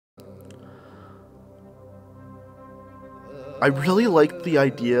I really like the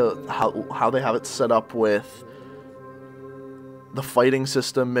idea how they have it set up with the fighting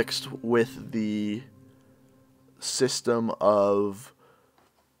system mixed with the system of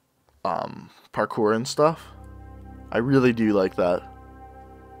parkour and stuff. I really do like that.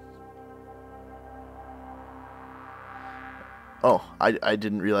 Oh, I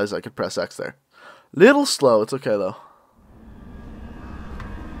didn't realize I could press X there. Little slow, it's okay though.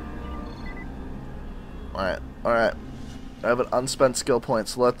 Alright, alright. I have an unspent skill point,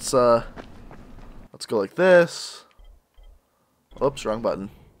 so let's go like this. Oops, wrong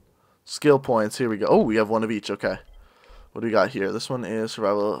button. Skill points, here we go. Oh, we have one of each, okay. What do we got here? This one is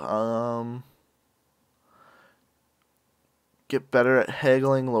survival. Get better at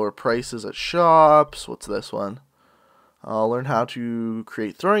haggling, lower prices at shops. What's this one? Learn how to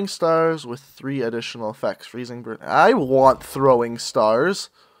create throwing stars with 3 additional effects. Freezing, burn. I want throwing stars.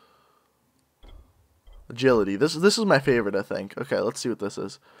 Agility. This is my favorite, I think. Okay, let's see what this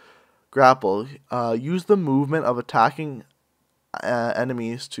is. Grapple. Use the movement of attacking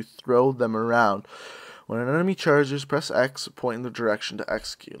enemies to throw them around. When an enemy charges, press X, point in the direction to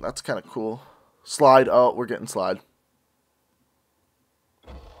execute. That's kind of cool. Slide. Oh, we're getting slide.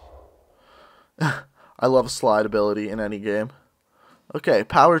 I love slide ability in any game. Okay,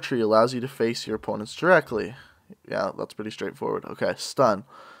 power tree allows you to face your opponents directly. Yeah, that's pretty straightforward. Okay, stun.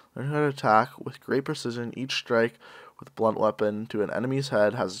 Learn how to attack with great precision. Each strike with a blunt weapon to an enemy's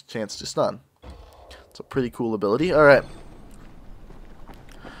head has a chance to stun. It's a pretty cool ability. Alright.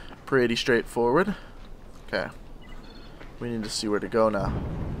 Pretty straightforward. Okay. We need to see where to go now.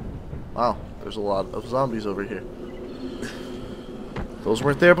 Wow, there's a lot of zombies over here. Those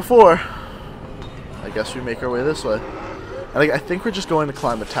weren't there before. I guess we make our way this way. I think we're just going to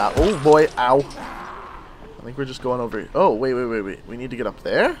climb a tower. Oh boy, ow. I think we're just going over here. Oh, wait. We need to get up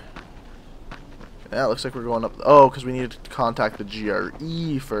there? Yeah, it looks like we're going up. Oh, because we need to contact the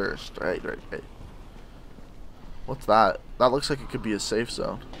GRE first. Right. What's that? That looks like it could be a safe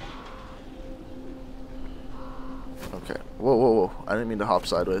zone. Okay. Whoa. I didn't mean to hop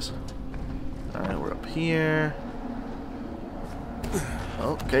sideways. Alright, we're up here.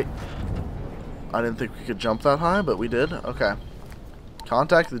 Okay. I didn't think we could jump that high, but we did. Okay.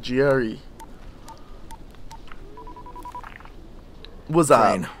 Contact the GRE. What's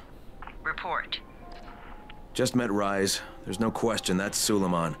up? Report. Just met Rise. There's no question that's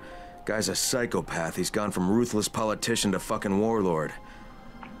Suleiman. Guy's a psychopath. He's gone from ruthless politician to fucking warlord.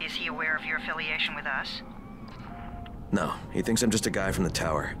 Is he aware of your affiliation with us? No, he thinks I'm just a guy from the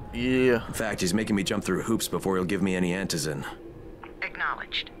tower. Yeah. In fact, he's making me jump through hoops before he'll give me any antizin.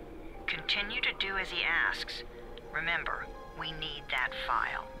 Acknowledged. Continue to do as he asks. Remember, we need that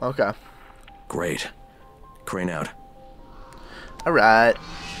file. Okay. Great. Crane out. Alright.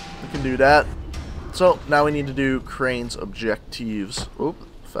 We can do that. So, now we need to do Crane's objectives. Oop,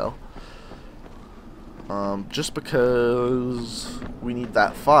 fell. Just because we need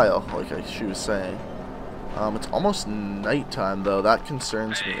that file, like she was saying. It's almost nighttime, though. That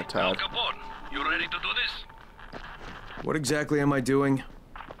concerns me a tad. You ready to do this? What exactly am I doing?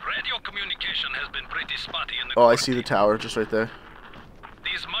 Radio communication has been pretty spotty in the Oh, I see the tower just right there.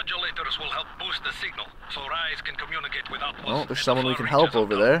 These modulators will help boost the signal, so Rise can communicate with outposts. Oh, there's someone we can help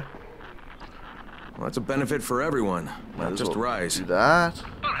over there. Well, that's a benefit for everyone, not just Rise. Do that.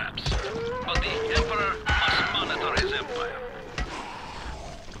 Perhaps, but the Emperor must monitor his empire.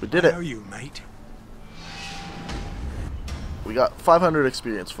 We did it. How are you, mate? We got 500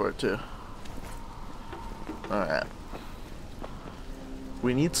 experience for it too. Alright.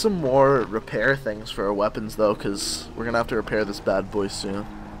 We need some more repair things for our weapons though, because we're going to have to repair this bad boy soon.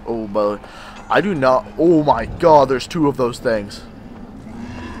 Oh, boy. I do not... Oh my god, there's 2 of those things.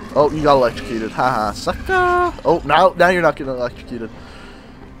 Oh, you got electrocuted. Haha, sucker. Oh, now you're not getting electrocuted.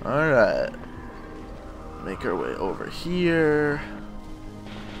 Alright. Make our way over here.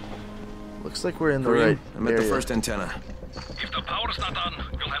 Looks like we're in the right I'm at area. the first antenna. If the power's not on,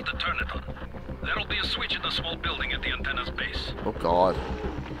 you'll have to turn it on. There'll be a switch in the small building at the antenna's base. Oh god.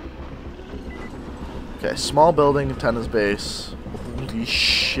 Okay, small building, antenna's base. Holy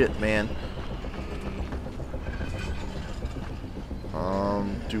shit, man.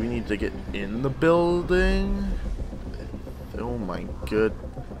 Do we need to get in the building? Oh my good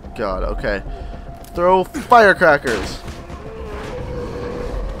god, okay. Throw firecrackers!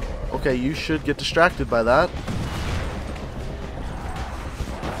 Okay, you should get distracted by that.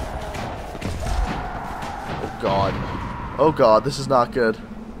 Oh god. Oh god, this is not good.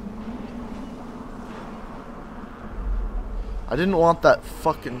 I didn't want that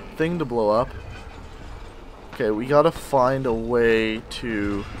fucking thing to blow up. Okay, we gotta find a way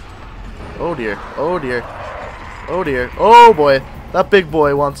to... Oh dear, oh dear. Oh dear. Oh boy. That big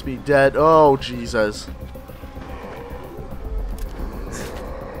boy wants me dead. Oh Jesus.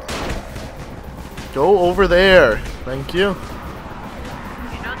 Go over there. Thank you.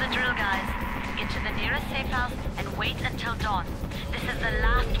 You know the drill, guys. Get to the nearest safe house and wait until dawn. This is the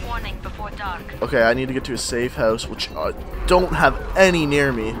last warning before dark. Okay, I need to get to a safe house, which I don't have any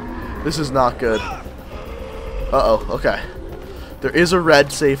near me. This is not good. Uh-oh, okay. There is a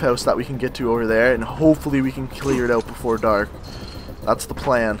red safe house that we can get to over there, and hopefully we can clear it out before dark. That's the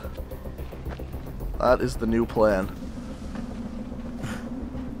plan. That is the new plan.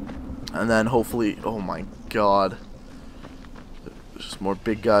 And then hopefully, oh my god. There's just more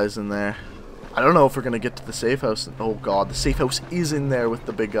big guys in there. I don't know if we're going to get to the safe house. Oh god, the safe house is in there with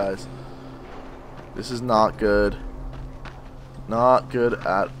the big guys. This is not good. Not good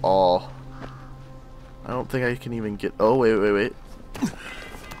at all. I don't think I can even get... Oh, wait.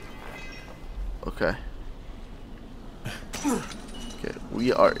 Okay. Okay,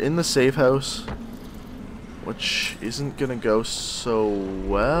 we are in the safe house, which isn't gonna go so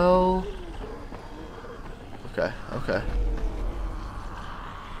well. Okay.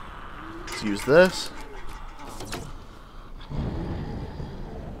 Let's use this.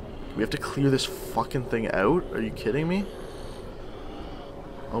 We have to clear this fucking thing out? Are you kidding me?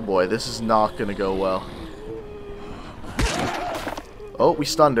 Oh boy, this is not gonna go well. Oh, we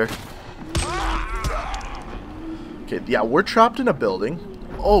stunned her. Okay, yeah, we're trapped in a building.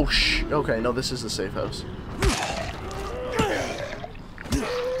 Oh, okay, no, this is the safe house.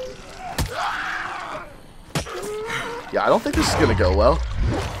 Yeah, I don't think this is gonna go well.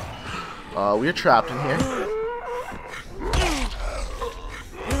 We are trapped in here.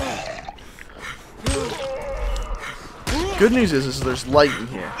 Good news is there's light in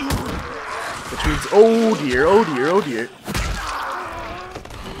here. Which means, oh dear.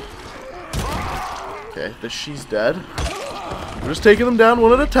 Okay, she's dead. We're just taking them down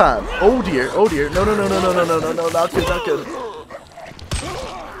one at a time. Oh dear. No, not good.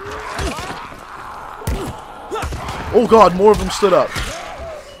 Oh god, more of them stood up.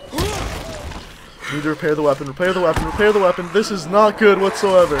 Need to repair the weapon. This is not good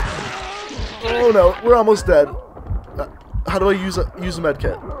whatsoever. Oh no, we're almost dead. How do I use a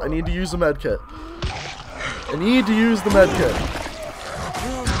medkit? I need to use a medkit.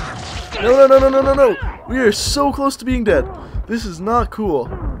 No. We are so close to being dead. This is not cool.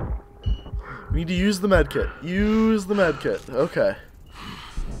 We need to use the medkit. Okay.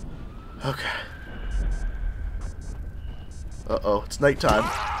 Uh-oh, it's nighttime.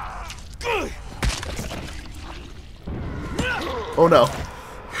 Oh no.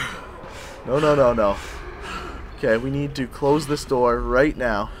 No. Okay, we need to close this door right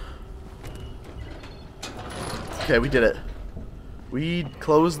now. Okay, we did it. We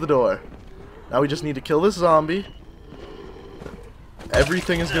closed the door. Now we just need to kill this zombie.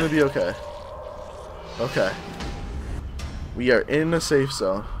 Everything is going to be okay. Okay. We are in a safe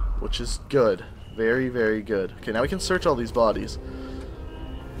zone, which is good. Very, very good. Okay, now we can search all these bodies.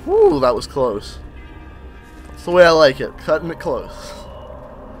 Woo, that was close. That's the way I like it. Cutting it close.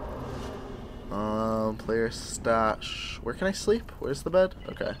 Player stash. Where can I sleep? Where's the bed?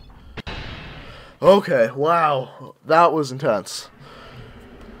 Okay. Okay, wow. That was intense.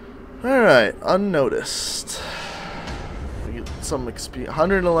 Alright, unnoticed. We get some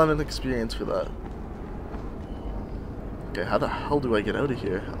 111 experience for that. Okay, how the hell do I get out of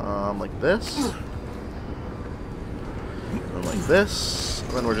here? Like this? And like this?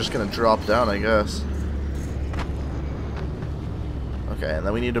 And then we're just gonna drop down, I guess. Okay, and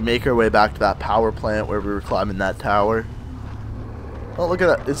then we need to make our way back to that power plant where we were climbing that tower. Oh, look at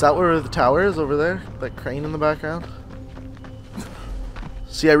that. Is that where the tower is over there? That crane in the background?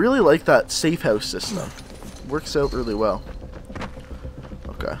 See, I really like that safe house system. Works out really well.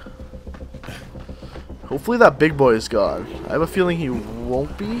 Okay. Hopefully that big boy is gone. I have a feeling he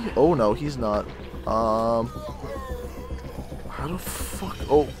won't be. Oh no, he's not. How the fuck?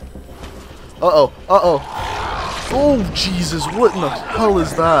 Oh. Uh-oh. Oh, Jesus, what in the hell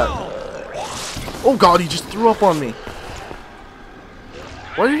is that? Oh god, he just threw up on me.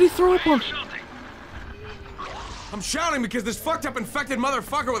 Why did he throw up on... I'm shouting because this fucked up infected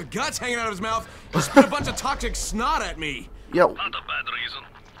motherfucker with guts hanging out of his mouth just spit a bunch of toxic snot at me. Yeah. Not a bad reason.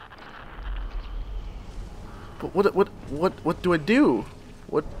 But what do I do?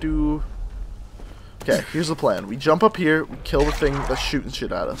 Okay, here's the plan. We jump up here, we kill the thing that's shooting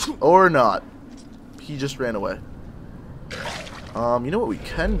shit at us. Or not. He just ran away. You know what we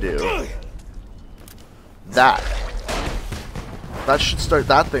can do? That should start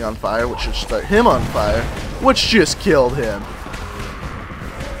that thing on fire, which should start him on fire, which just killed him.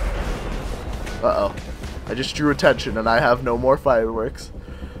 Uh-oh. I just drew attention and I have no more fireworks.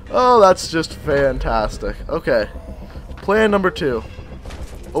 Oh, that's just fantastic. Okay. Plan number 2.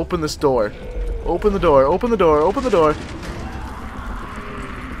 Open this door. Open the door. Open the door. Open the door.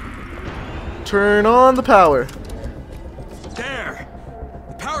 Turn on the power. There!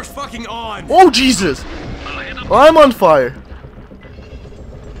 The power's fucking on! Oh, Jesus! I'm on fire.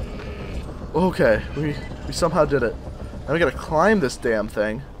 Okay, we somehow did it. Now we gotta climb this damn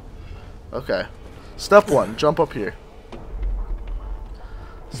thing. Okay. Step 1, jump up here.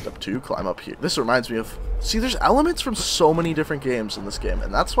 Step 2, climb up here. This reminds me of... See, there's elements from so many different games in this game,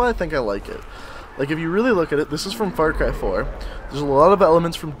 and that's why I think I like it. Like, if you really look at it, this is from Far Cry 4. There's a lot of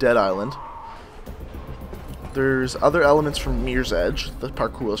elements from Dead Island. There's other elements from Mirror's Edge, the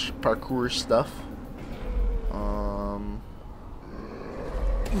parkour stuff.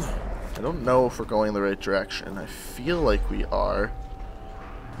 I don't know if we're going in the right direction. I feel like we are.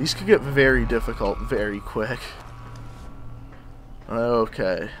 These could get very difficult very quick.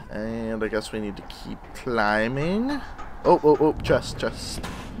 Okay, and I guess we need to keep climbing. Oh, chest.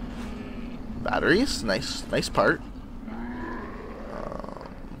 Batteries, nice part.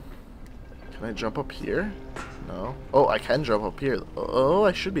 Can I jump up here? No. Oh, I can jump up here. Oh,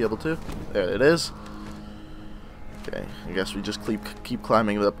 I should be able to. There it is. Okay, I guess we just keep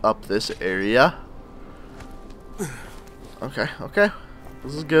climbing up this area. Okay.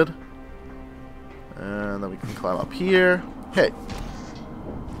 This is good. And then we can climb up here. Hey.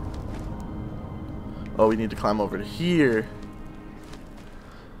 Oh, we need to climb over to here.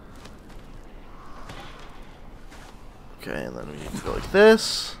 Okay, and then we need to go like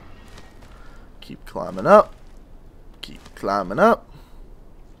this. Keep climbing up. Keep climbing up.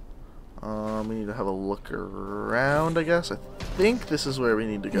 We need to have a look around, I guess. I think this is where we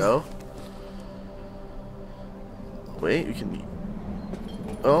need to go. Wait, we can...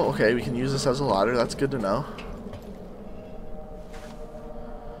 Oh, okay, we can use this as a ladder. That's good to know.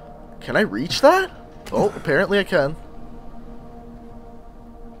 Can I reach that? Oh, apparently I can.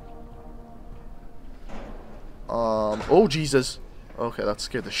 Oh, Jesus. Okay, that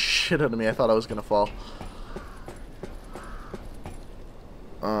scared the shit out of me. I thought I was gonna fall.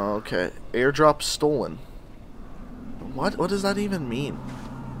 Okay, airdrop stolen. What does that even mean?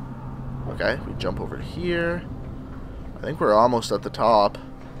 Okay, we jump over to here. I think we're almost at the top.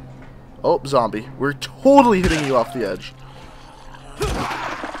 Oh, zombie. We're totally hitting you off the edge.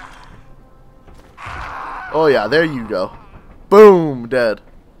 Oh yeah, there you go. Boom, dead.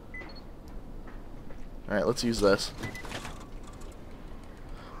 Alright, let's use this.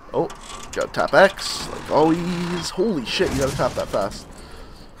 Oh, gotta tap X, like always. Holy shit, you gotta tap that fast.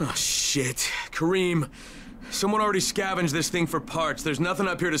 Oh, shit. Kareem, someone already scavenged this thing for parts. There's nothing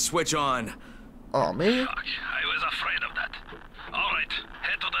up here to switch on. Oh man. Fuck, I was afraid of that. Alright,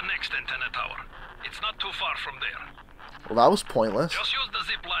 head to the next antenna tower. It's not too far from there. Well, that was pointless. Just use the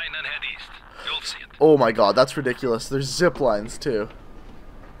zip line and head east. You'll see it. Oh my god, that's ridiculous. There's zip lines too.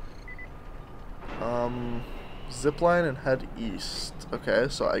 Zip line and head east. Okay,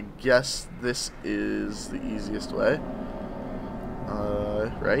 so I guess this is the easiest way.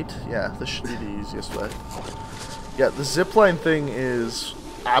 Right? Yeah, this should be the easiest way. Yeah, the zipline thing is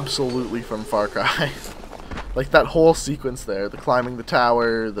absolutely from Far Cry. Like that whole sequence there, the climbing the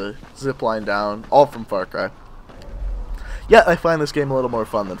tower, the zipline down, all from Far Cry. Yeah, I find this game a little more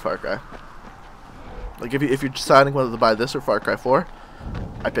fun than Far Cry. Like if you're deciding whether to buy this or Far Cry 4,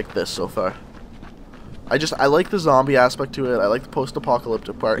 I picked this so far. I like the zombie aspect to it. I like the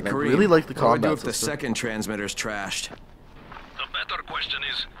post-apocalyptic part, and I really like the combat What do we do if the system. second transmitter's trashed? The better question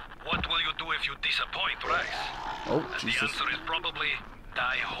is, what will you do if you disappoint Rice? Oh, And Jesus. the answer is probably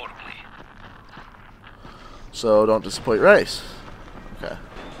die horribly. So don't disappoint Rice. Okay.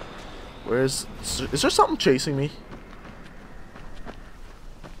 Is there something chasing me?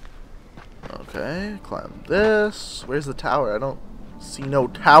 Okay, climb this. Where's the tower? I don't see no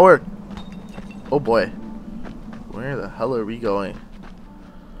tower. Oh boy. Where the hell are we going?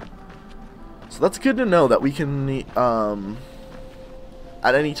 So that's good to know that we can,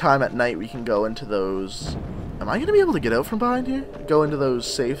 at any time at night we can go into those... Am I going to be able to get out from behind here? Go into those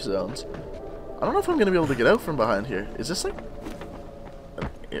safe zones. I don't know if I'm going to be able to get out from behind here. Is this like an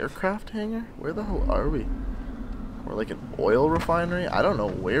aircraft hangar? Where the hell are we? Or like an oil refinery? I don't know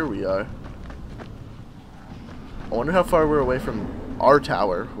where we are. I wonder how far we're away from our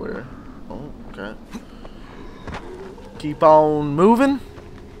tower. Where? Oh, okay. Keep on moving.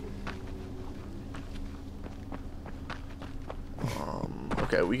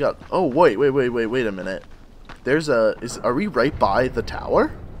 Okay, we got... Oh, wait a minute. There's a... Are we right by the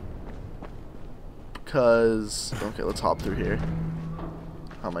tower? Because... Okay, let's hop through here.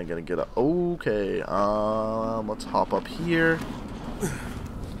 How am I gonna get up? Okay, let's hop up here.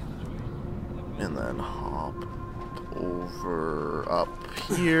 And then hop over up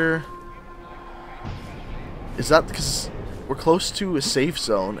here. Is that because we're close to a safe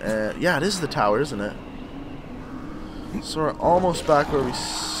zone? And yeah, it is the tower, isn't it? So we're almost back where we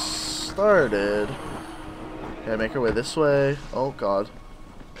started. Okay, make our way this way. Oh god.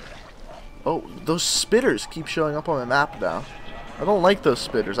 Oh, those spitters keep showing up on my map now. I don't like those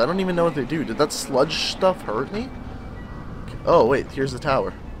spitters. I don't even know what they do. Did that sludge stuff hurt me? Oh, wait. Here's the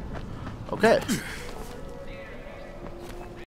tower. Okay.